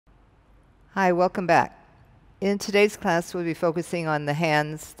Hi, welcome back. In today's class, we'll be focusing on the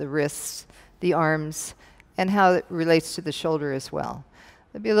hands, the wrists, the arms, and how it relates to the shoulder as well.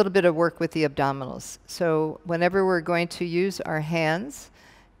 There'll be a little bit of work with the abdominals. So whenever we're going to use our hands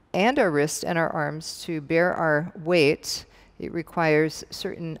and our wrists and our arms to bear our weight, it requires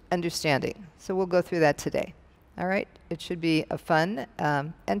certain understanding. So we'll go through that today. All right? It should be a fun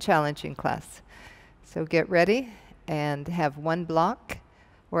and challenging class. So get ready and have one block,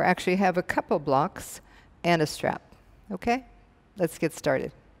 or actually have a couple blocks and a strap. Okay? Let's get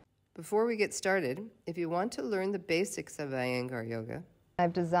started. Before we get started, if you want to learn the basics of Iyengar Yoga,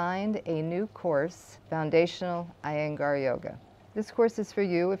 I've designed a new course, Foundational Iyengar Yoga. This course is for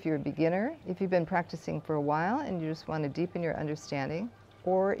you if you're a beginner, if you've been practicing for a while and you just want to deepen your understanding,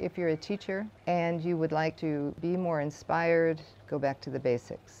 or if you're a teacher and you would like to be more inspired, go back to the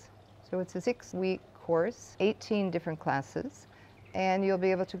basics. So it's a 6-week course, 18 different classes, and you'll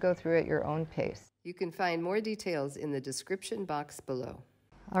be able to go through at your own pace. You can find more details in the description box below.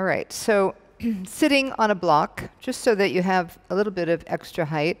 All right, so sitting on a block, just so that you have a little bit of extra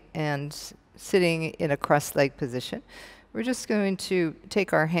height and sitting in a cross-legged position, we're just going to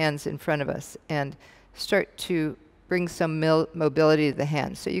take our hands in front of us and start to bring some mobility to the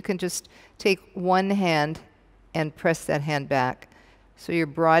hands. So you can just take one hand and press that hand back. So you're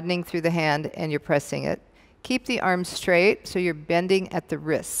broadening through the hand and you're pressing it. Keep the arms straight, so you're bending at the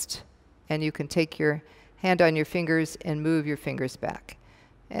wrist. And you can take your hand on your fingers and move your fingers back.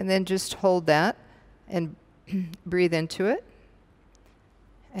 And then just hold that and breathe into it.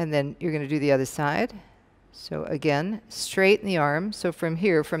 And then you're going to do the other side. So again, straighten the arm. So from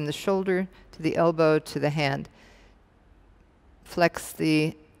here, from the shoulder to the elbow to the hand, flex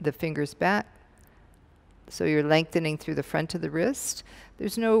the fingers back. So you're lengthening through the front of the wrist.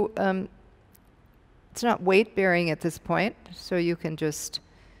 There's no it's not weight bearing at this point, so you can just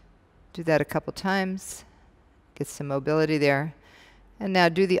do that a couple times, get some mobility there. And now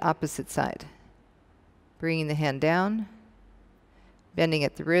do the opposite side. Bringing the hand down, bending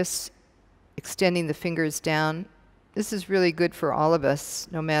at the wrist, extending the fingers down. This is really good for all of us,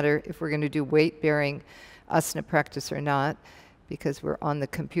 no matter if we're going to do weight bearing asana practice or not, because we're on the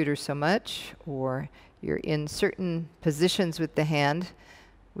computer so much, or you're in certain positions with the hand,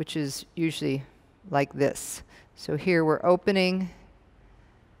 which is usually like this. So here we're opening,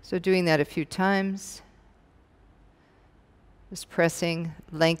 so doing that a few times, just pressing,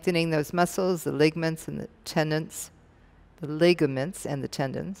 lengthening those muscles, the ligaments and the tendons,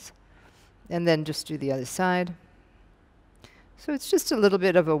 and then just do the other side. So it's just a little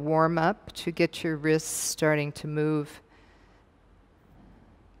bit of a warm-up to get your wrists starting to move,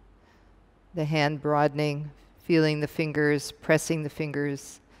 the hand broadening, feeling the fingers, pressing the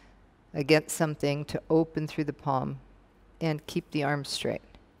fingers against something to open through the palm and keep the arms straight.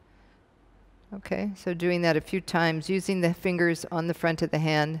 Okay, so doing that a few times, using the fingers on the front of the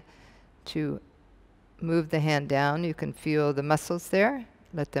hand to move the hand down. You can feel the muscles there.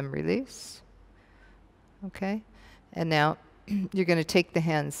 Let them release. Okay, and now you're going to take the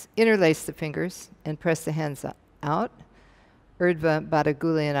hands, interlace the fingers, and press the hands out. Urdhva Baddha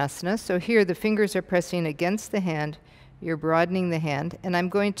Guliyanasana. So here the fingers are pressing against the hand. You're broadening the hand, and I'm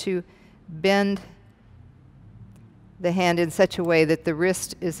going to bend the hand in such a way that the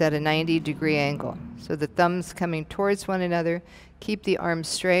wrist is at a 90-degree angle. So the thumbs coming towards one another, keep the arms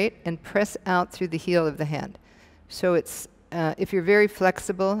straight, and press out through the heel of the hand. So it's, if you're very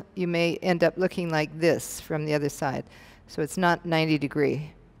flexible, you may end up looking like this from the other side. So it's not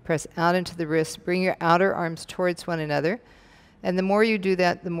 90-degree. Press out into the wrist, bring your outer arms towards one another, and the more you do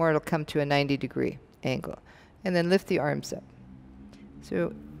that, the more it'll come to a 90-degree angle. And then lift the arms up.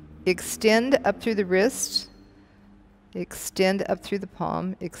 So extend up through the wrist, extend up through the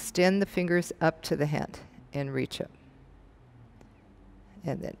palm, extend the fingers up to the hand, and reach up.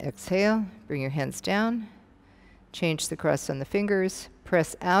 And then exhale, bring your hands down, change the cross on the fingers,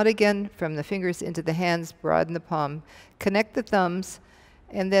 press out again from the fingers into the hands, broaden the palm, connect the thumbs,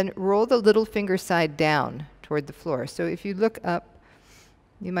 and then roll the little finger side down toward the floor. So if you look up,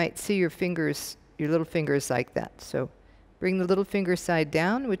 you might see your fingers, your little fingers like that. So bring the little finger side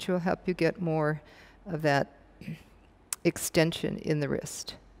down, which will help you get more of that extension in the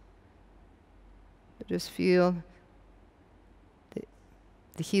wrist. But just feel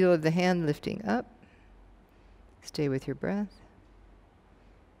the heel of the hand lifting up. Stay with your breath.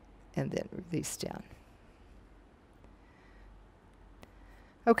 And then release down.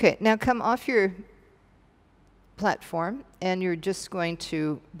 Okay, now come off your platform, and you're just going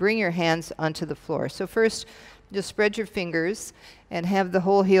to bring your hands onto the floor. So first, just spread your fingers and have the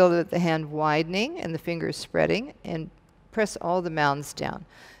whole heel of the hand widening and the fingers spreading, and press all the mounds down.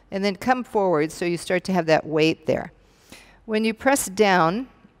 And then come forward so you start to have that weight there. When you press down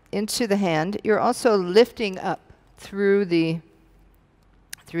into the hand, you're also lifting up through the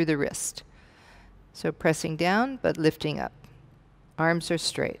wrist. So pressing down, but lifting up. Arms are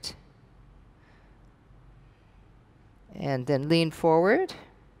straight. And then lean forward.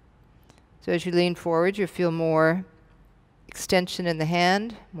 So as you lean forward, you feel more extension in the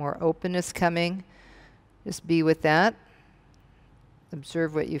hand, more openness coming. Just be with that.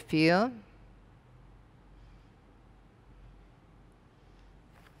 Observe what you feel.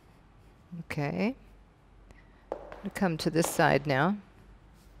 Okay. We'll come to this side now.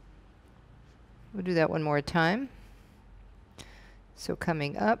 We'll do that one more time. So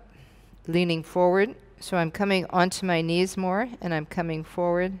coming up, leaning forward. So I'm coming onto my knees more, and I'm coming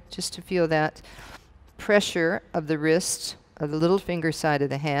forward just to feel that pressure of the wrist, of the little finger side of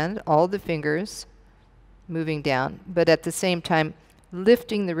the hand, all the fingers moving down, but at the same time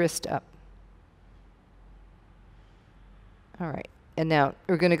lifting the wrist up. All right, and now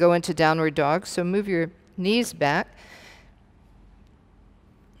we're going to go into downward dog. So move your knees back,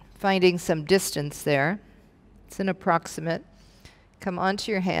 finding some distance there. It's an approximate. Come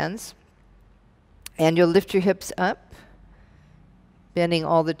onto your hands, and you'll lift your hips up, bending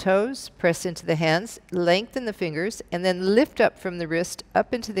all the toes, press into the hands, lengthen the fingers, and then lift up from the wrist,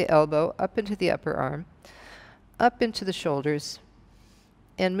 up into the elbow, up into the upper arm, up into the shoulders,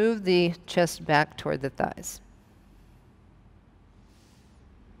 and move the chest back toward the thighs.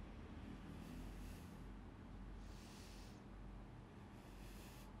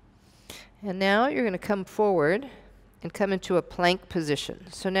 And now you're going to come forward and come into a plank position.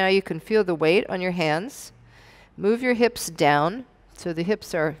 So now you can feel the weight on your hands. Move your hips down so the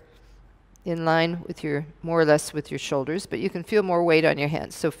hips are in line with your, more or less with your shoulders, but you can feel more weight on your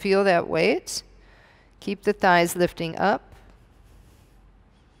hands. So feel that weight. Keep the thighs lifting up.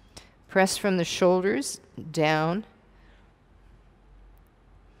 Press from the shoulders down.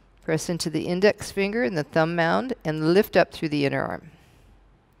 Press into the index finger and the thumb mound and lift up through the inner arm.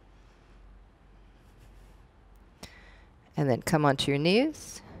 And then come onto your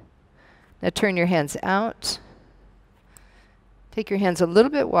knees. Now turn your hands out. Take your hands a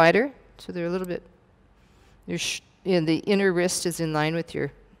little bit wider, so they're a little bit, the inner wrist is in line with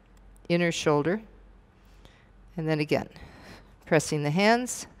your inner shoulder. And then again, pressing the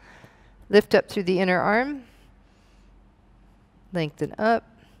hands, lift up through the inner arm, lengthen up.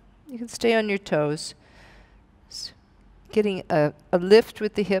 You can stay on your toes. Getting a lift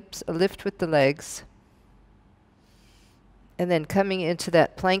with the hips, a lift with the legs. And then coming into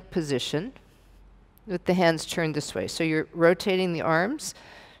that plank position with the hands turned this way. So you're rotating the arms,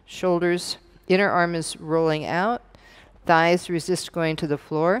 shoulders, inner arm is rolling out, thighs resist going to the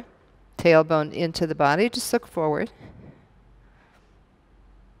floor, tailbone into the body. Just look forward.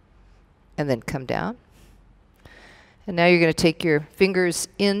 And then come down. And now you're going to take your fingers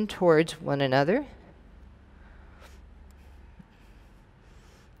in towards one another.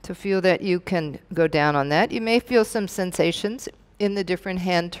 To feel that you can go down on that. You may feel some sensations in the different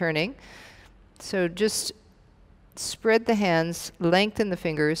hand turning. So just spread the hands, lengthen the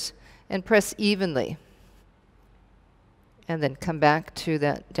fingers, and press evenly. And then come back to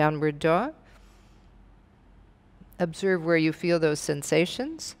that downward dog. Observe where you feel those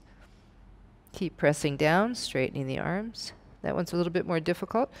sensations. Keep pressing down, straightening the arms. That one's a little bit more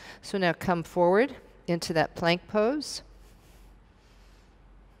difficult. So now come forward into that plank pose.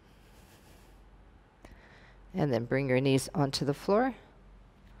 And then bring your knees onto the floor.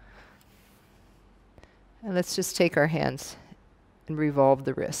 And let's just take our hands and revolve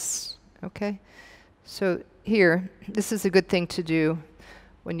the wrists, okay? So here, this is a good thing to do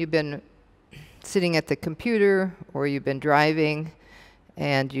when you've been sitting at the computer or you've been driving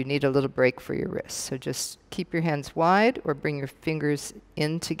and you need a little break for your wrists. So just keep your hands wide or bring your fingers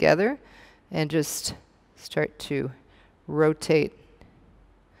in together and just start to rotate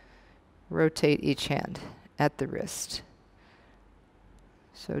each hand at the wrist.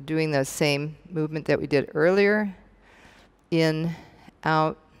 So doing the same movement that we did earlier, in,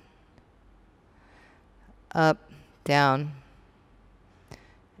 out, up, down,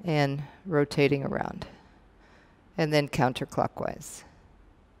 and rotating around. And then counterclockwise.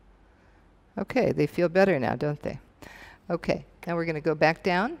 Okay, they feel better now, don't they? Okay, now we're going to go back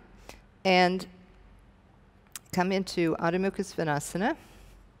down and come into Adho Mukha Svanasana.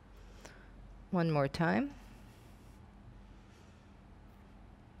 One more time.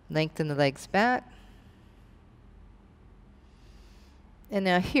 Lengthen the legs back. And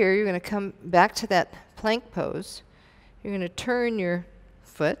now here, you're going to come back to that plank pose. You're going to turn your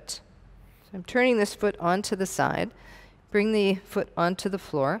foot. So I'm turning this foot onto the side. Bring the foot onto the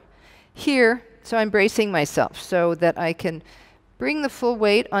floor. Here, so I'm bracing myself so that I can bring the full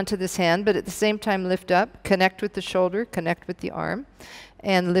weight onto this hand, but at the same time lift up, connect with the shoulder, connect with the arm,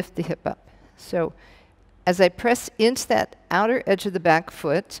 and lift the hip up. So as I press into that outer edge of the back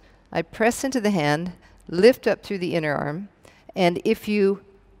foot, I press into the hand, lift up through the inner arm, and if you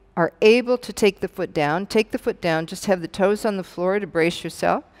are able to take the foot down, just have the toes on the floor to brace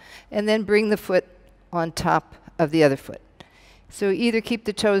yourself, and then bring the foot on top of the other foot. So either keep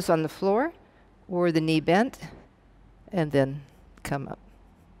the toes on the floor or the knee bent, and then come up.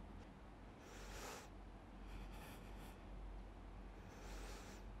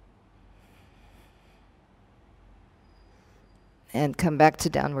 And come back to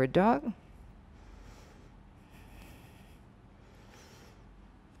downward dog.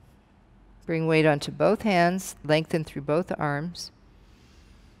 Bring weight onto both hands, lengthen through both arms.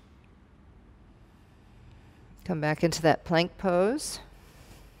 Come back into that plank pose.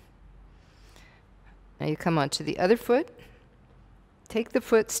 Now you come onto the other foot. Take the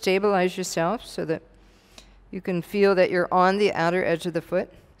foot, stabilize yourself so that you can feel that you're on the outer edge of the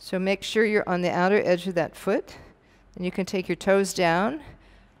foot. So make sure you're on the outer edge of that foot. And you can take your toes down,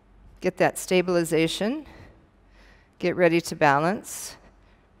 get that stabilization, get ready to balance.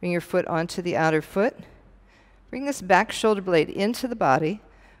 Bring your foot onto the outer foot. Bring this back shoulder blade into the body.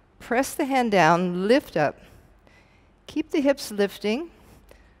 Press the hand down, lift up. Keep the hips lifting.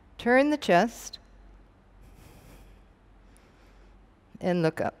 Turn the chest. And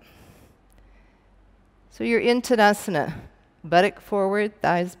look up. So you're in Tadasana. Buttock forward,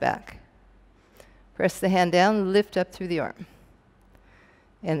 thighs back. Press the hand down, lift up through the arm.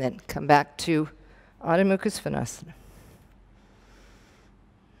 And then come back to Adho Mukha Svanasana.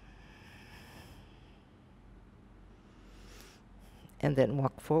 And then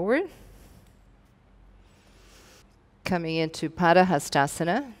walk forward. Coming into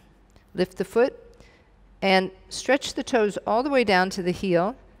Padahastasana. Lift the foot and stretch the toes all the way down to the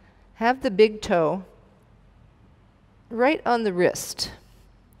heel. Have the big toe right on the wrist.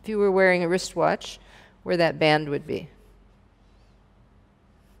 If you were wearing a wristwatch, where that band would be.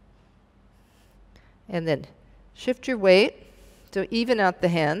 And then shift your weight. So even out the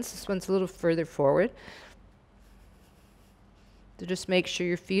hands. This one's a little further forward. So just make sure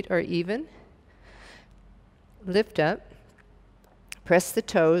your feet are even. Lift up. Press the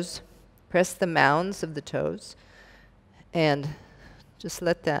toes. Press the mounds of the toes. And just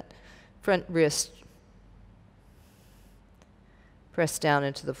let that front wrist press down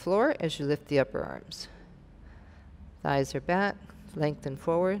into the floor as you lift the upper arms. Thighs are back, lengthen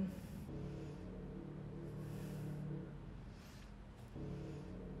forward.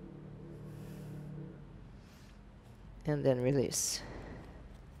 And then release.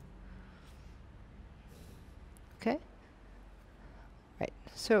 Okay? Right.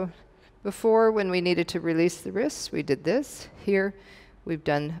 So before, when we needed to release the wrists, we did this. Here, we've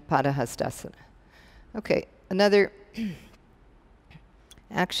done Padahastasana. Okay, another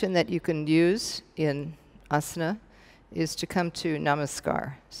action that you can use in asana is to come to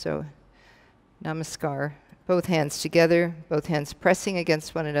namaskar. So namaskar, both hands together, both hands pressing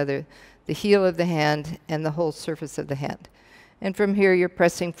against one another, the heel of the hand and the whole surface of the hand. And from here you're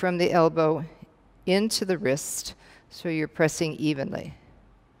pressing from the elbow into the wrist, so you're pressing evenly.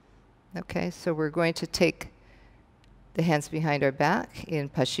 Okay, so we're going to take the hands behind our back in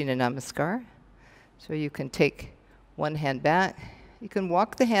Paschina Namaskar. So you can take one hand back. You can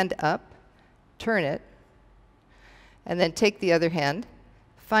walk the hand up, turn it, and then take the other hand,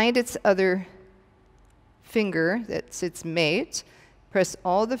 find its other finger that's its mate, press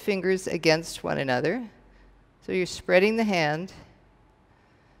all the fingers against one another. So you're spreading the hand,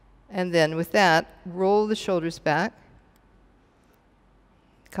 and then with that, roll the shoulders back,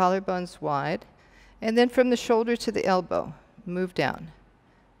 collarbones wide, and then from the shoulder to the elbow, move down.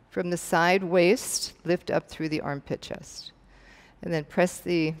 From the side waist, lift up through the armpit chest. And then press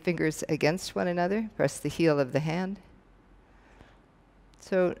the fingers against one another, press the heel of the hand.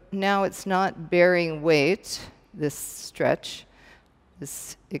 So now it's not bearing weight, this stretch,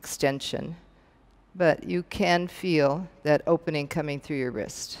 this extension, but you can feel that opening coming through your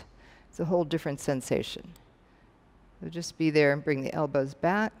wrist. It's a whole different sensation. So just be there and bring the elbows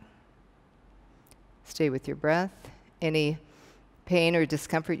back. Stay with your breath. Any pain or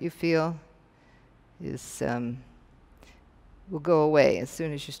discomfort you feel is will go away as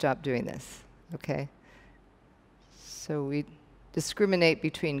soon as you stop doing this, okay? So we discriminate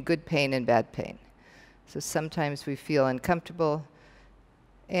between good pain and bad pain. So sometimes we feel uncomfortable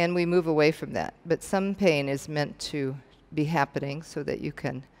and we move away from that. But some pain is meant to be happening so that you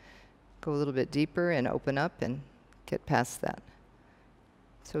can go a little bit deeper and open up and get past that.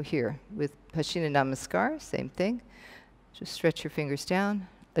 So here, with Paschimottanasana Namaskar, same thing. Just stretch your fingers down,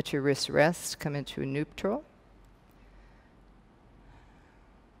 let your wrists rest, come into a neutral.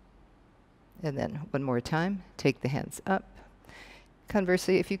 And then one more time, take the hands up.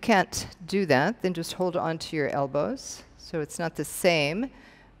 Conversely, if you can't do that, then just hold on to your elbows. So it's not the same,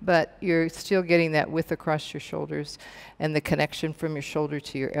 but you're still getting that width across your shoulders and the connection from your shoulder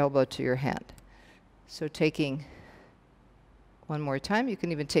to your elbow to your hand. So taking one more time, you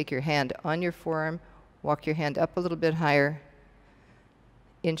can even take your hand on your forearm, walk your hand up a little bit higher,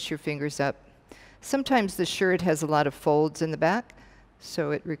 inch your fingers up. Sometimes the shirt has a lot of folds in the back,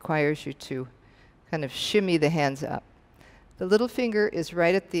 so it requires you to kind of shimmy the hands up. The little finger is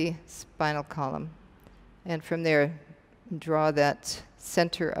right at the spinal column, and from there, draw that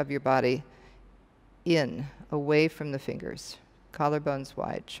center of your body in, away from the fingers. Collarbones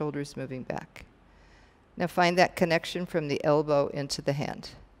wide, shoulders moving back. Now find that connection from the elbow into the hand.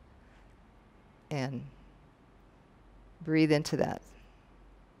 And breathe into that.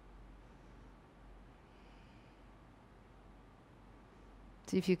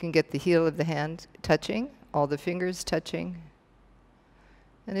 See if you can get the heel of the hand touching, all the fingers touching.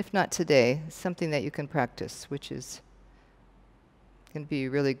 And if not today, something that you can practice, which is going to be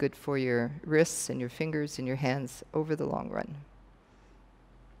really good for your wrists and your fingers and your hands over the long run.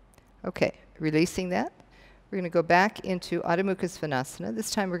 Okay, releasing that. We're going to go back into Adho Mukha Svanasana.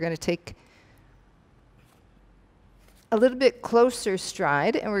 This time we're going to take a little bit closer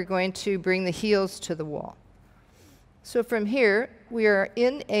stride, and we're going to bring the heels to the wall. So from here, we are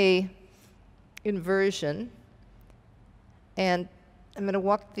in a inversion, and I'm going to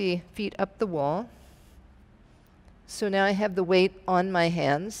walk the feet up the wall. So now I have the weight on my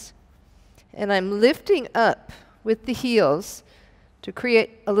hands, and I'm lifting up with the heels to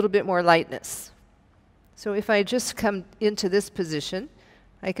create a little bit more lightness. So if I just come into this position,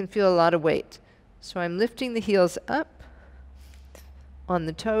 I can feel a lot of weight. So I'm lifting the heels up on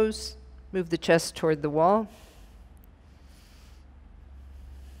the toes, move the chest toward the wall.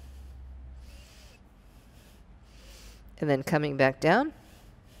 And then coming back down.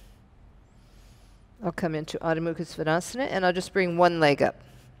 I'll come into Adho Mukha Svanasana, and I'll just bring one leg up.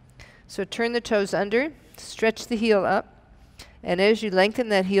 So turn the toes under, stretch the heel up, and as you lengthen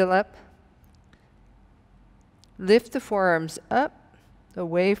that heel up, lift the forearms up,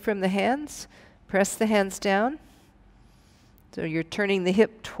 away from the hands, press the hands down. So you're turning the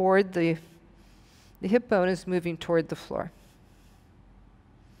hip toward the hip bone is moving toward the floor.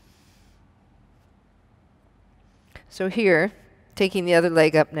 So here, taking the other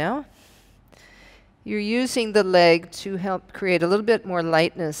leg up now, you're using the leg to help create a little bit more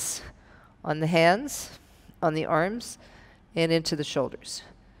lightness on the hands, on the arms, and into the shoulders.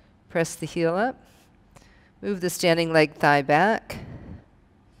 Press the heel up. Move the standing leg thigh back.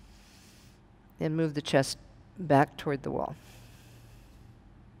 And move the chest back toward the wall.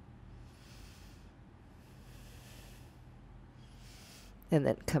 And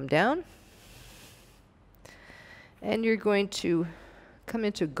then come down. And you're going to come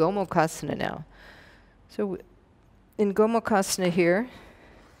into Gomukhasana now. So in Gomukhasana here,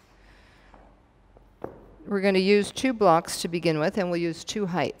 we're going to use 2 blocks to begin with, and we'll use 2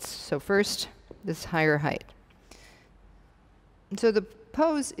 heights. So first, this higher height. And so the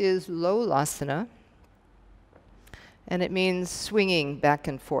pose is Lolasana, and it means swinging back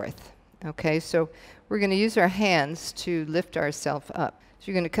and forth. Okay, so we're going to use our hands to lift ourselves up. So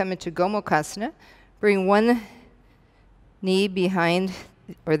you're going to come into Gomukhasana, bring one knee behind,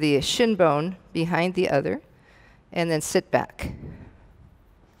 or the shin bone behind the other, and then sit back.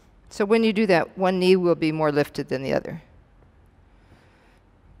 So when you do that, one knee will be more lifted than the other.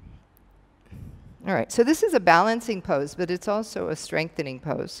 All right, so this is a balancing pose, but it's also a strengthening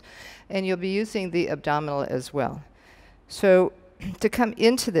pose. And you'll be using the abdominal as well. So to come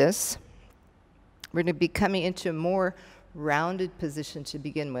into this, we're going to be coming into a more rounded position to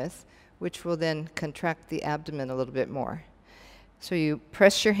begin with, which will then contract the abdomen a little bit more. So you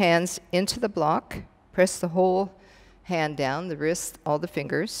press your hands into the block, press the whole hand down, the wrist, all the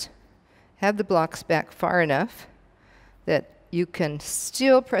fingers. Have the blocks back far enough that you can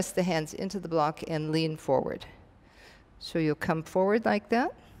still press the hands into the block and lean forward. So you'll come forward like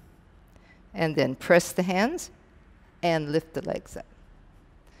that, and then press the hands and lift the legs up.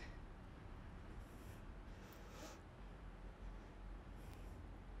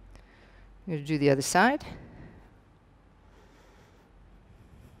 I'm going to do the other side.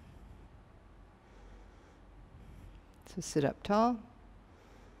 So sit up tall.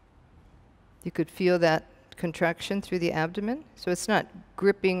 You could feel that contraction through the abdomen. So it's not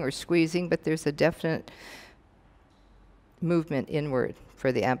gripping or squeezing, but there's a definite movement inward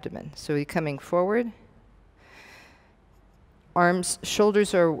for the abdomen. So you're coming forward. Arms,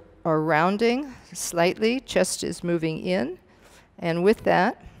 shoulders are rounding slightly. Chest is moving in. And with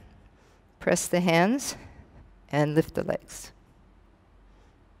that, press the hands and lift the legs.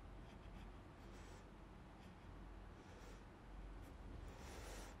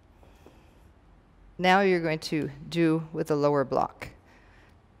 Now you're going to do with a lower block.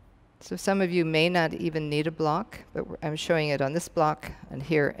 So some of you may not even need a block, but I'm showing it on this block and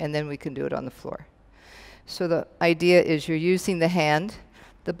here, and then we can do it on the floor. So the idea is you're using the hand.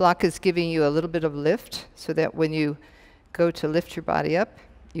 The block is giving you a little bit of lift so that when you go to lift your body up,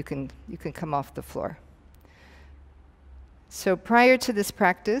 you can come off the floor. So prior to this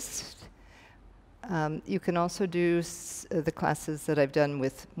practice, you can also do the classes that I've done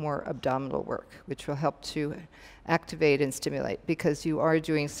with more abdominal work, which will help to activate and stimulate, because you are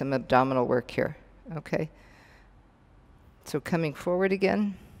doing some abdominal work here, okay? So coming forward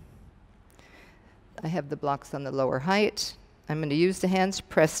again. I have the blocks on the lower height. I'm going to use the hands,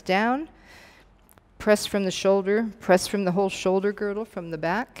 press down, press from the shoulder, press from the whole shoulder girdle from the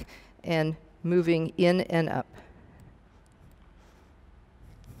back, and moving in and up.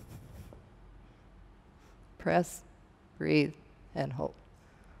 Press, breathe, and hold.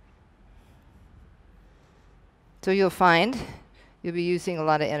 So you'll find you'll be using a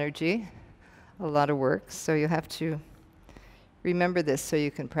lot of energy, a lot of work, so you have to remember this so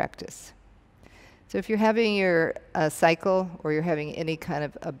you can practice. So if you're having your cycle or you're having any kind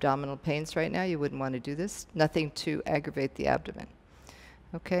of abdominal pains right now, you wouldn't want to do this. Nothing to aggravate the abdomen.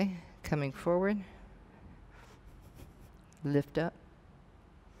 Okay, coming forward. Lift up.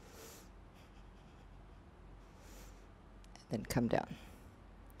 Then come down.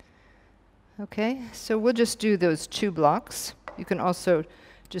 Okay, so we'll just do those 2 blocks. You can also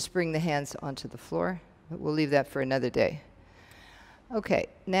just bring the hands onto the floor, but we'll leave that for another day. Okay,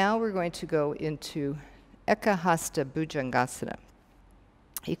 now we're going to go into Ekahasta Bhujangasana.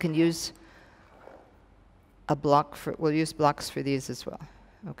 You can use a block for, we'll use blocks for these as well.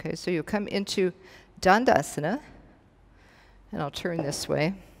 Okay, so you'll come into Dandasana, and I'll turn this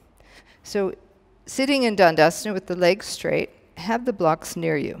way. So sitting in Dandasana with the legs straight, have the blocks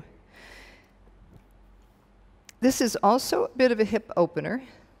near you. This is also a bit of a hip opener.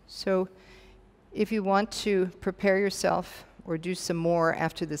 So if you want to prepare yourself or do some more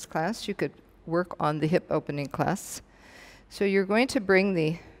after this class, you could work on the hip opening class. So you're going to bring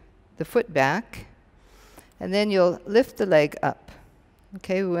the foot back, and then you'll lift the leg up.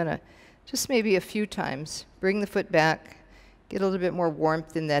 Okay, we want to just maybe a few times bring the foot back, get a little bit more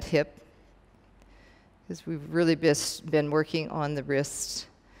warmth in that hip, because we've really been working on the wrists.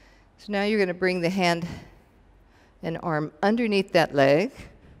 So now you're going to bring the hand and arm underneath that leg,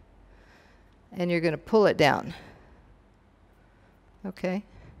 and you're going to pull it down. Okay?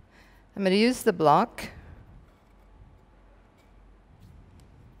 I'm going to use the block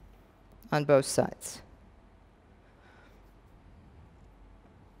on both sides.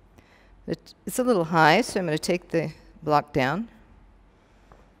 It's a little high, so I'm going to take the block down.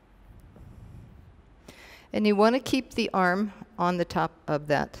 And you want to keep the arm on the top of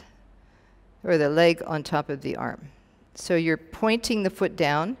that, or the leg on top of the arm. So you're pointing the foot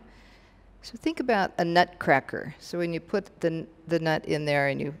down. So think about a nutcracker. So when you put the nut in there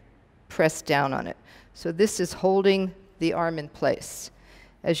and you press down on it. So this is holding the arm in place.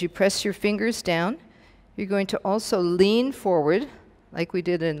 As you press your fingers down, you're going to also lean forward, like we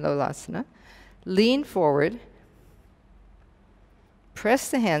did in Lolasana. Lean forward, press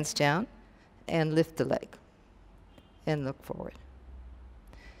the hands down, and lift the leg. And look forward.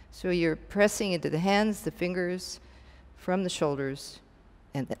 So you're pressing into the hands, the fingers, from the shoulders,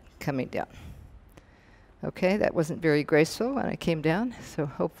 and then coming down. Okay, that wasn't very graceful when I came down, so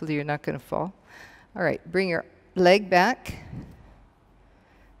hopefully you're not going to fall. All right, bring your leg back.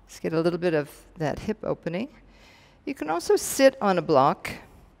 Let's get a little bit of that hip opening. You can also sit on a block,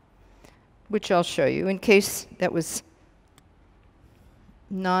 which I'll show you in case that was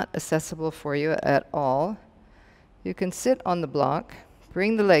not accessible for you at all. You can sit on the block,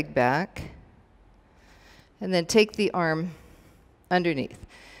 bring the leg back, and then take the arm underneath.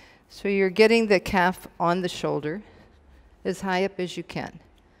 So you're getting the calf on the shoulder as high up as you can.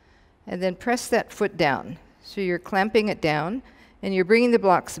 And then press that foot down. So you're clamping it down, and you're bringing the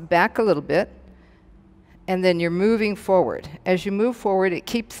blocks back a little bit, and then you're moving forward. As you move forward, it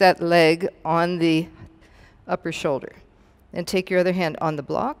keeps that leg on the upper shoulder. And take your other hand on the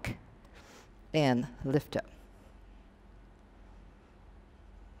block and lift up.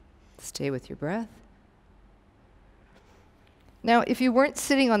 Stay with your breath. Now, if you weren't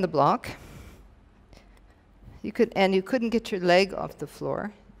sitting on the block You couldn't get your leg off the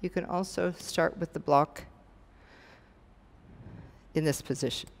floor, you can also start with the block in this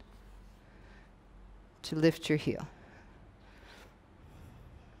position to lift your heel.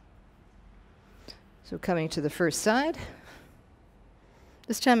 So coming to the first side.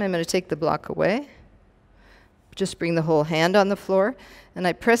 This time I'm going to take the block away. Just bring the whole hand on the floor, and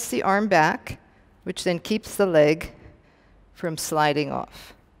I press the arm back, which then keeps the leg from sliding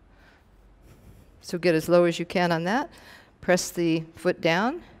off. So get as low as you can on that. Press the foot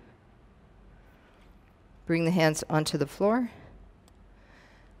down. Bring the hands onto the floor,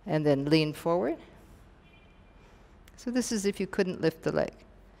 and then lean forward. So this is if you couldn't lift the leg.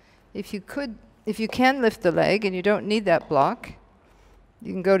 If you can lift the leg and you don't need that block,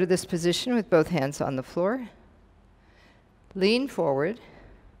 you can go to this position with both hands on the floor. Lean forward.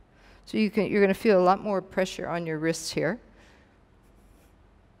 So you're going to feel a lot more pressure on your wrists here.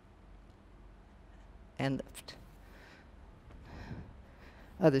 And lift.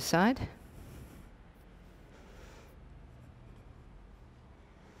 Other side.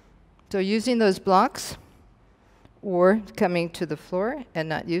 So using those blocks or coming to the floor and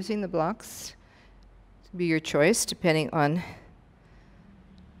not using the blocks will be your choice depending on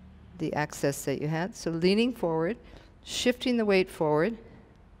the access that you had. So leaning forward, shifting the weight forward,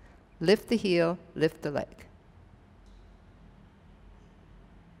 lift the heel, lift the leg.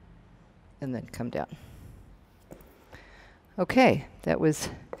 And then come down. Okay, that was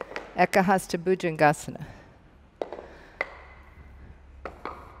Ekahasta Bhujangasana.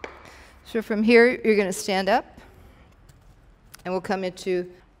 So from here, you're going to stand up, and we'll come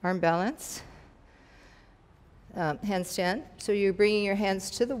into arm balance, handstand. So you're bringing your hands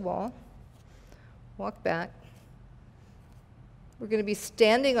to the wall, walk back. We're going to be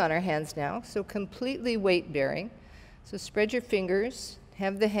standing on our hands now, so completely weight bearing. So spread your fingers,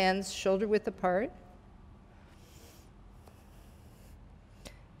 have the hands shoulder width apart.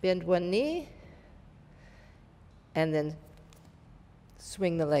 Bend one knee, and then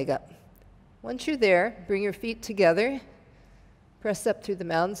swing the leg up. Once you're there, bring your feet together, press up through the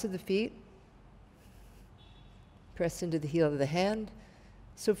mountains of the feet, press into the heel of the hand.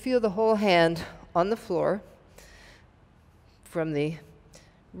 So feel the whole hand on the floor, from the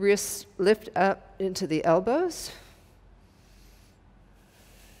wrists lift up into the elbows,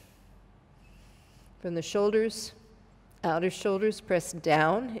 from the shoulders, outer shoulders press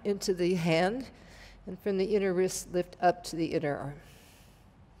down into the hand, and from the inner wrist lift up to the inner arm.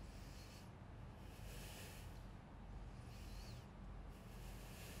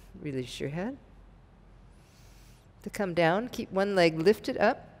 Release your head. To come down, keep one leg lifted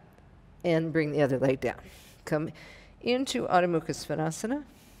up and bring the other leg down. Come into Adho Mukha Svanasana.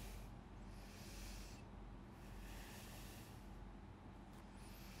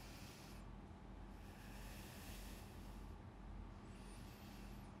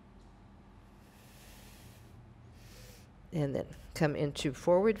 And then come into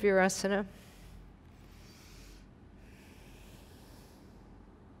forward Virasana.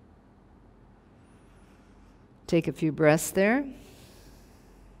 Take a few breaths there.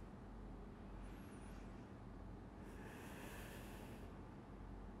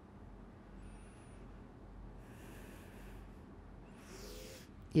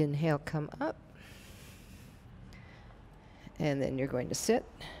 Inhale, come up. And then you're going to sit.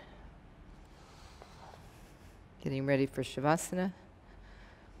 Getting ready for Shavasana.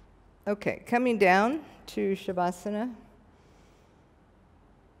 Okay, coming down to Shavasana.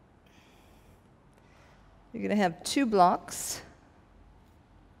 You're going to have two blocks.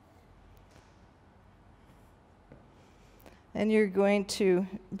 And you're going to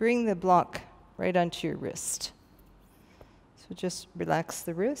bring the block right onto your wrist. So just relax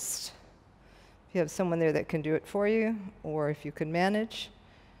the wrist. If you have someone there that can do it for you, or if you can manage,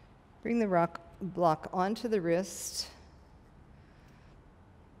 bring the block onto the wrist,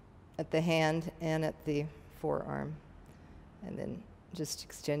 at the hand and at the forearm, and then just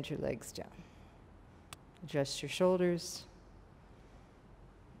extend your legs down. Adjust your shoulders,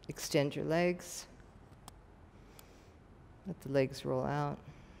 extend your legs, let the legs roll out.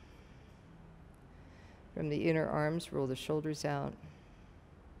 From the inner arms, roll the shoulders out.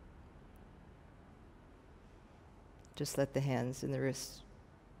 Just let the hands and the wrists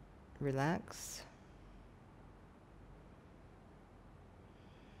relax.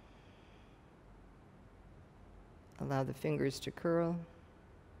 Allow the fingers to curl.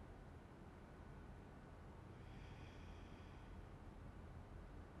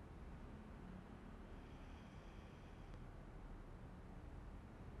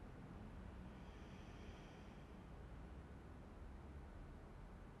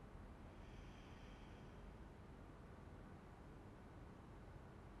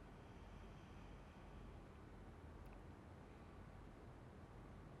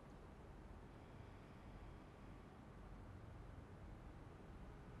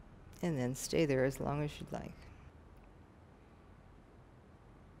 And then stay there as long as you'd like.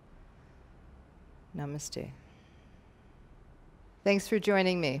 Namaste. Thanks for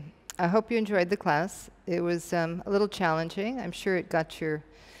joining me. I hope you enjoyed the class. It was a little challenging. I'm sure it got your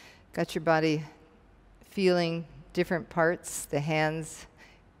body feeling different parts, the hands,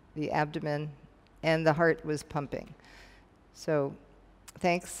 the abdomen, and the heart was pumping. So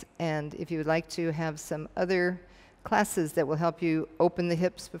thanks, and if you would like to have some other classes that will help you open the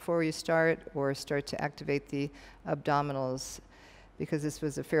hips before you start or start to activate the abdominals, because this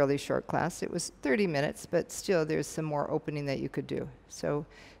was a fairly short class. It was 30 minutes, but still there's some more opening that you could do. So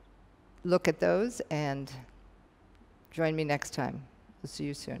look at those and join me next time. We'll see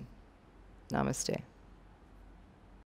you soon. Namaste.